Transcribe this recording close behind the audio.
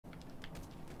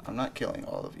I'm not killing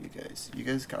all of you guys. You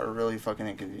guys are really fucking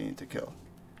inconvenient to kill.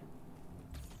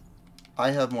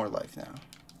 I have more life now.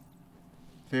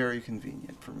 Very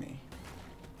convenient for me.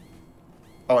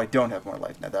 Oh, I don't have more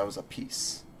life now. That was a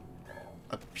piece.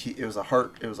 It was a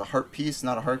heart. It was a heart piece,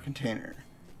 not a heart container.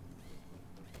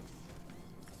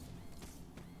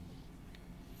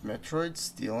 Metroid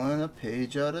stealing a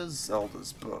page out of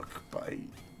Zelda's book by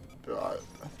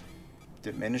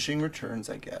diminishing returns,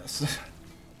 I guess.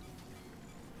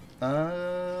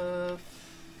 Come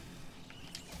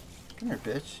here,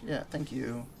 bitch. Yeah, thank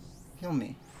you. Heal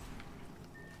me.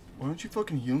 Why don't you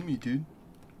fucking heal me, dude?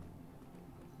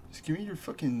 Just give me your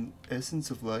fucking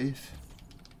essence of life.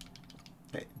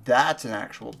 Hey, that's an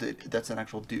actual dude. That's an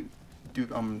actual dude.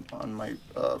 Dude, I'm on my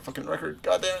fucking record.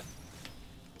 God damn it.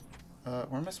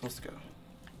 Where am I supposed to go?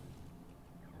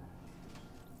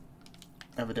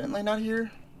 Evidently not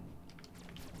here.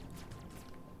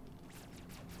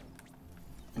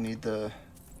 I need the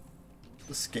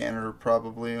scanner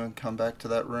probably and come back to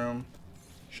that room.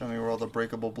 Show me where all the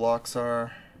breakable blocks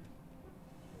are.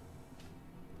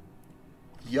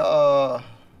 Yeah.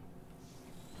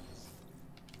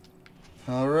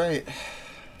 Alright.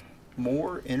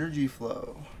 More energy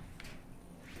flow.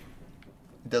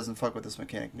 It doesn't fuck with this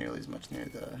mechanic nearly as much near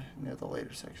the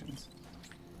later sections.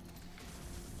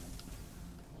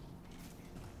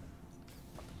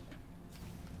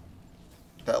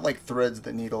 That like threads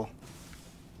the needle.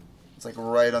 It's like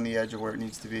right on the edge of where it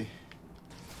needs to be.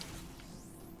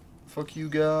 Fuck you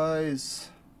guys.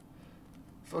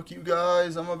 Fuck you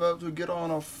guys. I'm about to get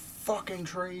on a fucking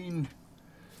train.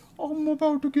 I'm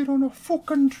about to get on a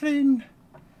fucking train.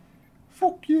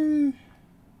 Fuck you.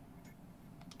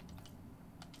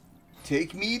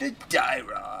 Take me to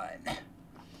Dairon.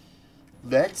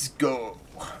 Let's go.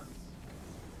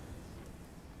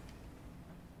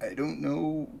 I don't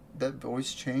know, that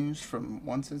voice changed from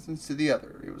one sentence to the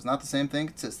other. It was not the same thing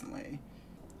consistently.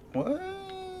 What?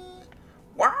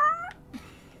 What?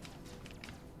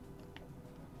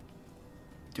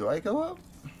 Do I go up?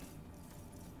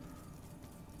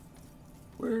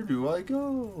 Where do I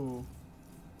go?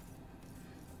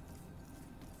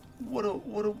 What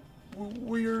a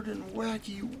weird and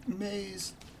wacky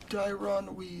maze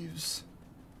Dairon weaves.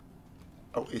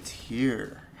 Oh, it's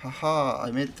here. Haha,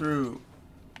 I made it through.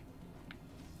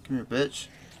 Come here, bitch.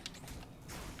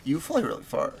 You fly really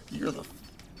far. You're the...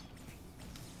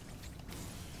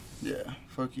 Yeah,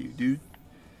 fuck you, dude.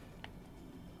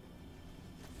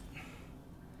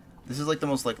 This is like the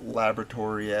most like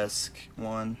laboratory-esque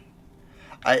one.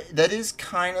 That is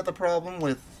kind of the problem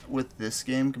with this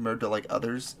game compared to like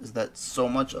others, is that so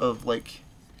much of like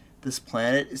this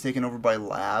planet is taken over by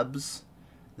labs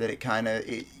that it kind of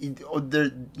you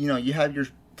know, you have your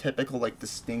typical like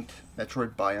distinct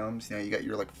Metroid biomes. You know, you got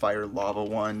your like fire lava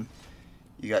one,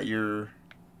 you got your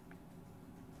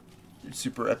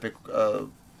super epic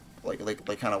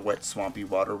like kind of wet swampy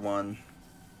water one.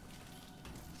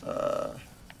 The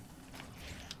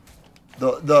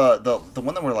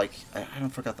one that we're like, I don't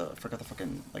forgot the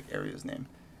fucking like area's name,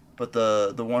 but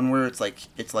the one where it's like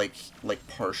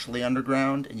partially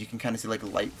underground and you can kind of see like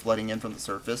light flooding in from the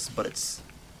surface, but it's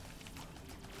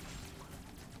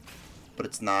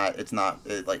not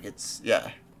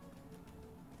yeah.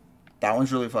 That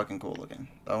one's really fucking cool looking.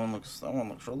 That one looks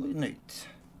really neat.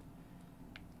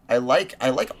 I like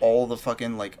all the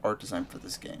fucking like art design for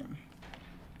this game.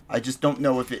 I just don't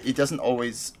know if it doesn't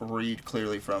always read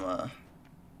clearly from a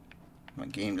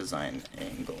game design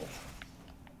angle.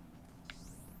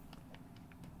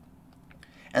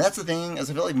 And that's the thing, is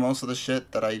I feel like most of the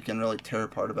shit that I can really tear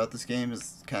apart about this game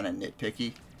is kind of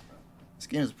nitpicky. This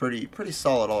game is pretty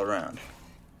solid all around.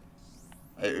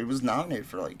 It was nominated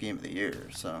for like Game of the Year,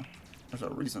 so there's a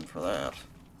reason for that.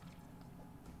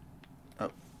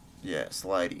 Oh, yeah,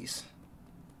 slideys.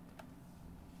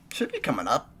 Should be coming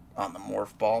up on the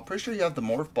morph ball. Pretty sure you have the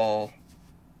morph ball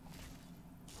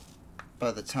by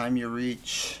the time you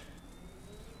reach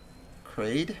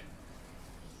Kraid.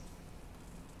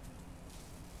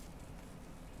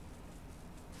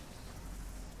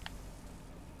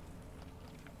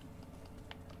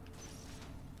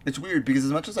 It's weird because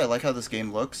as much as I like how this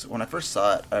game looks, when I first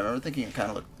saw it, I remember thinking it kind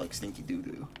of looked like Stinky Doo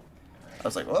Doo. I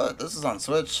was like, what? This is on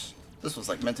Switch? This was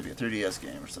like meant to be a 3DS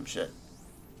game or some shit.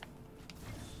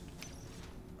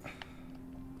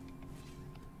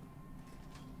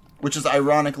 Which is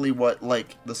ironically what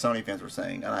like the Sony fans were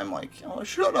saying, and I'm like, oh,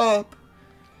 shut up!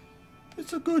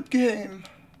 It's a good game.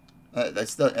 I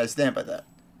stand by that.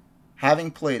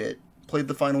 Having played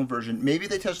the final version, maybe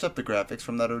they touched up the graphics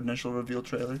from that initial reveal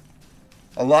trailer.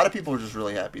 A lot of people were just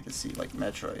really happy to see like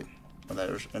Metroid. when that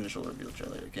initial reveal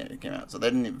trailer came out. So they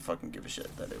didn't even fucking give a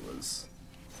shit that it was.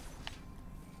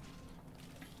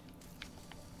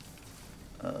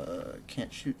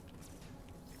 Can't shoot.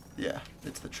 Yeah,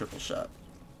 it's the triple shot.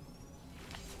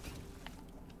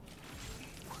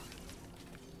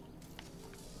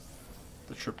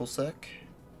 The triple sec.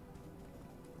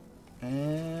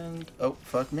 And oh,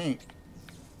 fuck me.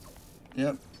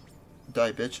 Yep.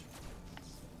 Die, bitch.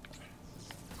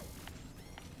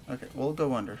 Okay, we'll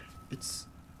go under. It's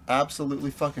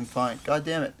absolutely fucking fine. God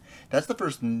damn it. That's the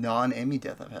first non-Emmy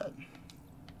death I've had.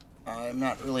 I'm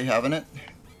not really having it.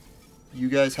 You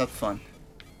guys have fun.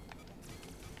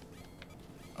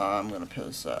 I'm gonna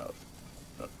piss out.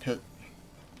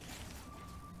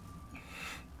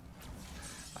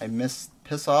 I miss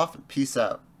piss off and peace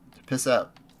out. Piss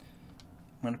out.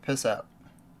 I'm gonna piss out.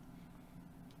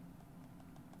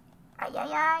 Ay,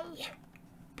 ay, ay.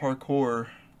 Parkour.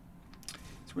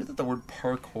 It's weird that the word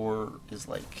parkour is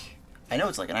like, I know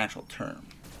it's like an actual term,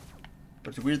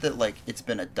 but it's weird that like it's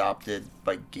been adopted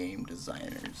by game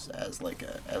designers as like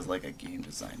a game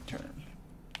design term.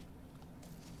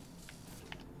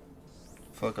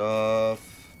 Fuck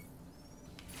off.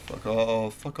 Fuck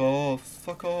off. Fuck off.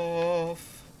 Fuck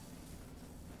off.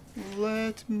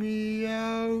 Let me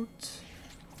out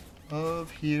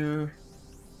of here.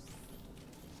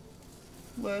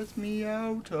 Let me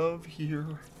out of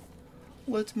here.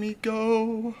 Let me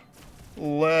go.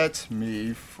 Let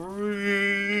me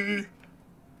free.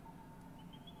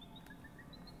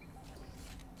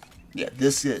 Yeah,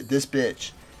 this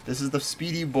bitch. This is the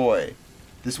speedy boy.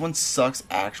 This one sucks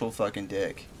actual fucking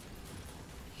dick.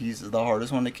 He's the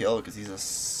hardest one to kill because he's a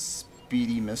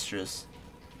speedy mistress.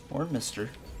 Or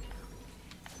mister.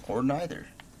 Or neither.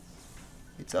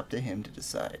 It's up to him to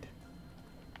decide.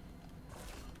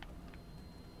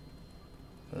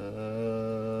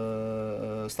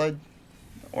 Slide.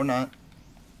 Or not.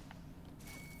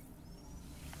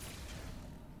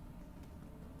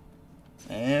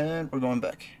 And we're going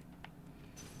back.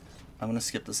 I'm gonna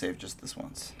skip the save just this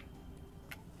once.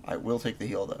 I will take the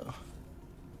heal though.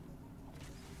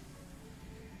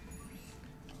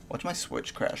 Watch my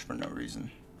Switch crash for no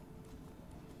reason.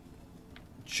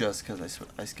 Just because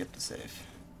I skipped the save.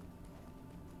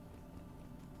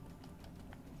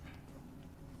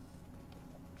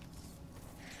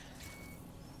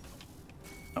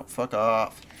 Oh, fuck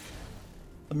off.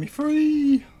 Let me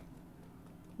free.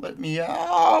 Let me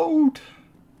out.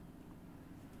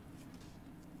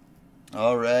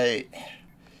 Alright.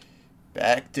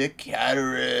 Back to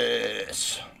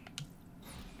Cataris.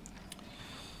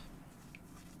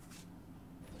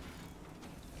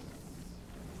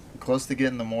 Close to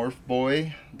getting the Morph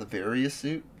Boy, the Various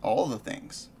suit, all the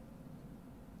things.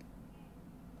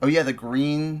 Oh yeah, the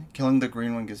green, killing the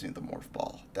green one gives me the Morph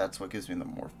Ball. That's what gives me the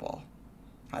Morph Ball.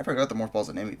 I forgot the Morph Ball's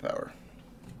an enemy power.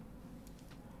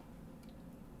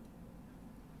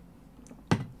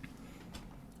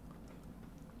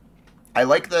 I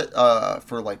like that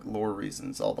for like lore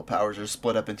reasons, all the powers are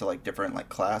split up into like different like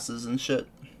classes and shit.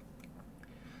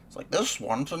 It's like this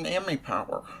one's an enemy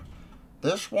power.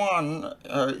 This one,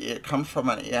 it comes from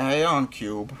an Aeon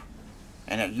Cube,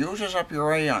 and it uses up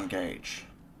your Aeon gauge.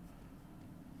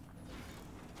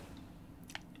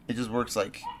 It just works,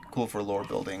 like, cool for lore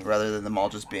building, rather than them all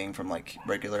just being from, like,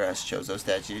 regular-ass Chozo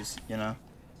statues, you know?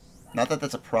 Not that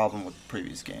that's a problem with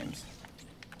previous games.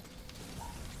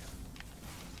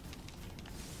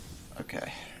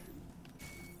 Okay.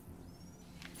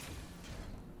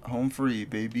 Home free,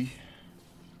 baby.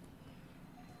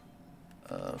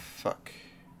 Fuck.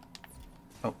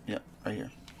 Oh, yeah, right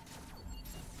here.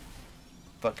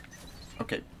 Fuck.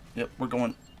 Okay, yep, we're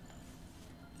going.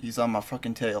 He's on my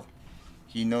fucking tail.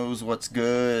 He knows what's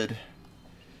good.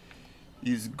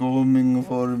 He's coming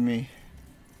for me.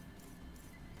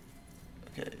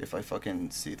 Okay, if I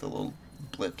fucking see the little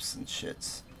blips and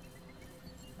shits,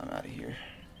 I'm out of here.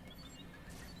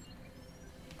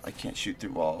 I can't shoot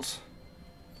through walls.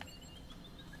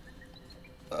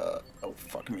 Oh,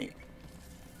 fuck me.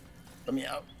 Let me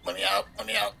out. Let me out. Let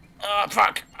me out. Ah,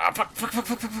 fuck. Ah, fuck. Fuck, fuck,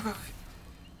 fuck, fuck, fuck.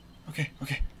 Okay,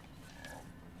 okay.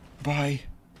 Bye.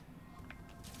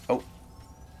 Oh.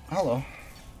 Hello.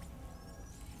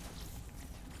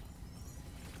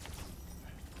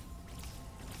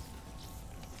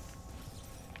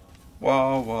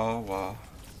 Wow, wow, wow.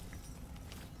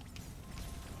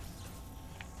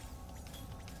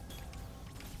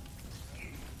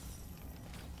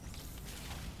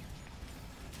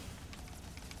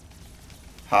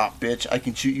 Ha, bitch, I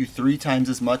can shoot you 3 times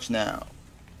as much now.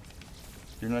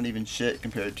 You're not even shit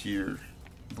compared to your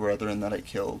brethren that I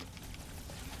killed.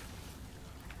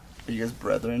 Are you guys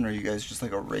brethren, or are you guys just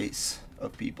like a race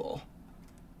of people?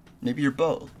 Maybe you're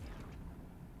both.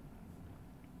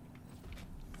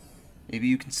 Maybe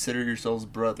you consider yourselves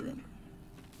brethren.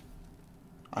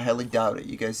 I highly doubt it.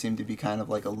 You guys seem to be kind of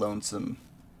like a lonesome.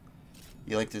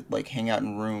 You like to like hang out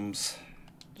in rooms,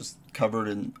 just covered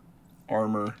in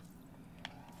armor.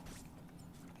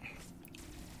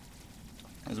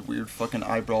 Those weird fucking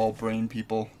eyebrow brain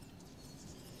people.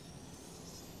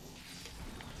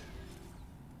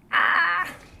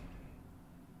 Ah!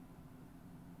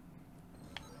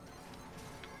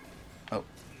 Oh. I'll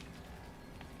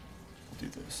do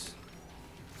this.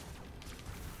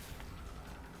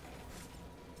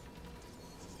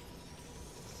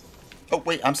 Oh,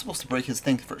 wait, I'm supposed to break his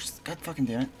thing first. God fucking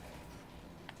damn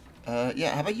it.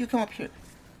 Yeah, how about you come up here?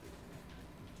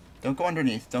 Don't go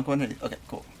underneath. Don't go underneath. Okay,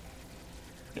 cool.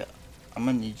 Yeah, I'm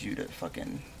gonna need you to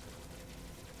fucking...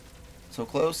 So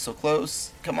close, so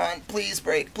close. Come on, please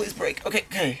break, please break. Okay,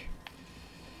 okay.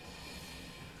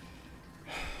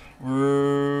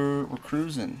 We're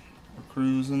cruising. We're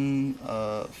cruising,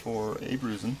 for a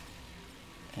bruising.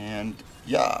 And,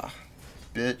 yeah,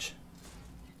 bitch.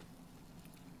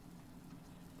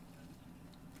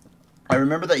 I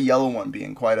remember that yellow one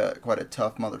being quite a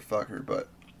tough motherfucker, but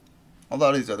a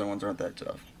lot of these other ones aren't that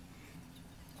tough.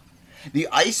 The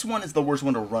ice one is the worst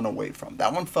one to run away from.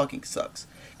 That one fucking sucks,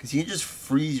 because he can just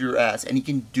freeze your ass, and he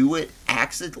can do it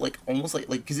like almost like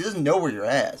because he doesn't know where you're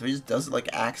at, so he just does it like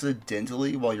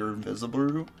accidentally while you're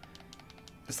invisible.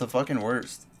 It's the fucking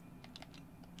worst.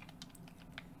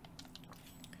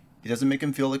 He doesn't make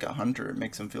him feel like a hunter. It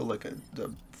makes him feel like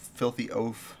the filthy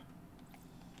oaf.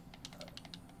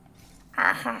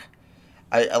 Aha.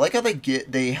 I like how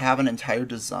they have an entire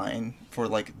design for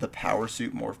like the power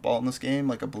suit morph ball in this game,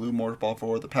 like a blue morph ball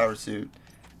for the power suit,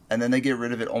 and then they get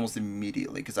rid of it almost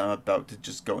immediately because I'm about to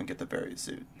just go and get the various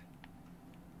suit.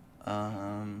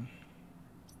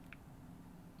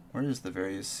 Where is the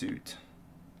various suit?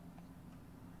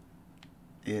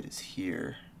 It is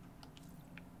here,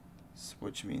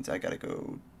 which means I gotta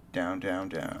go down, down,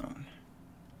 down.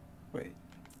 Wait,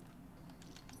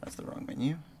 that's the wrong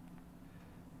menu.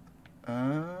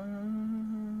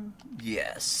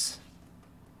 Yes.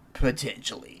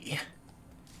 Potentially.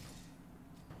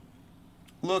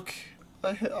 Look,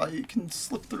 I can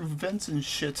slip through vents and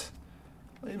shit.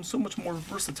 I am so much more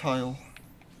versatile.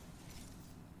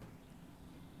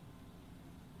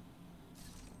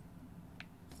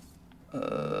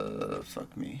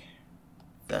 Fuck me.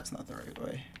 That's not the right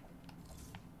way.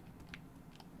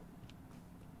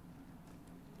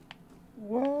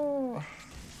 Whoa.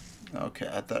 Okay,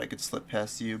 I thought I could slip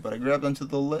past you, but I grabbed onto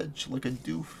the ledge like a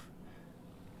doof.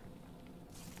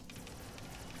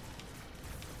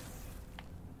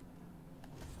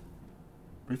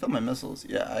 Refill my missiles.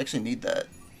 Yeah, I actually need that.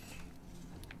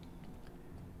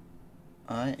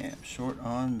 I am short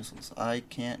on missiles. I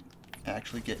can't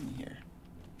actually get in here.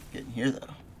 Get in here,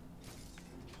 though.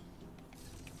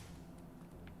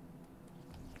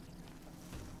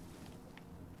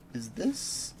 Is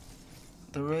this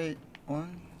the right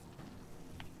one?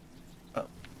 Oh.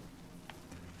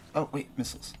 Oh, wait,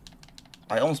 missiles.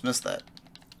 I almost missed that.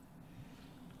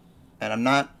 And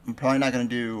I'm probably not going to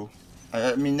do...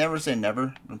 I mean, never say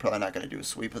never. I'm probably not going to do a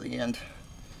sweep at the end.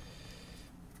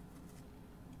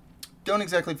 Don't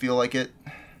exactly feel like it.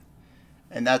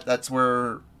 And that's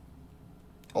where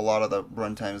a lot of the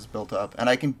runtime is built up. And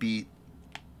I can beat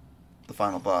the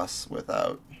final boss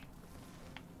without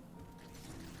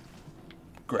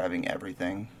grabbing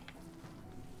everything.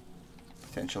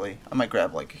 Potentially. I might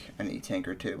grab like an E-tank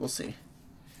or two. We'll see.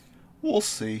 We'll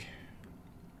see.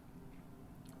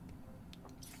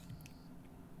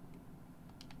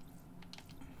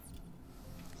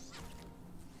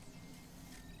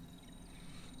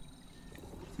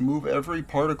 Move every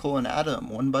particle and atom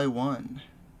one by one.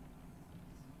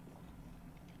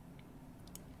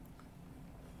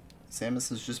 Samus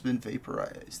has just been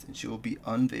vaporized, and she will be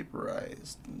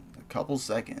unvaporized in a couple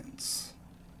seconds.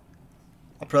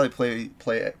 I'll probably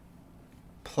I'll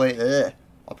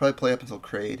probably play up until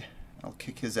Kraid. I'll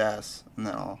kick his ass, and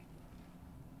then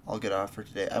I'll get off for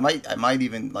today. I might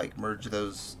even like merge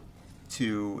those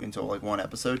two into like one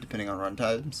episode, depending on run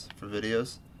times for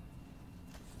videos.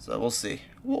 So we'll see.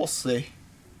 We'll see.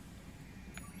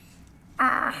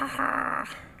 Ah ha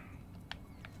ha.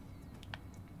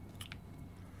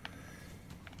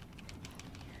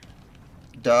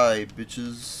 Die,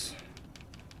 bitches.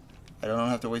 I don't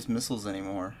have to waste missiles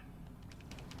anymore.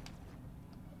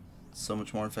 It's so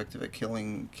much more effective at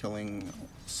killing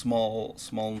small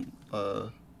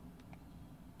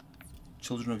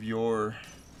children of yore.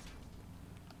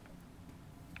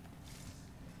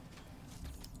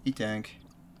 E-tank.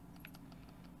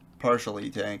 Partial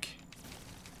E-tank.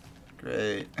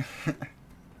 Great.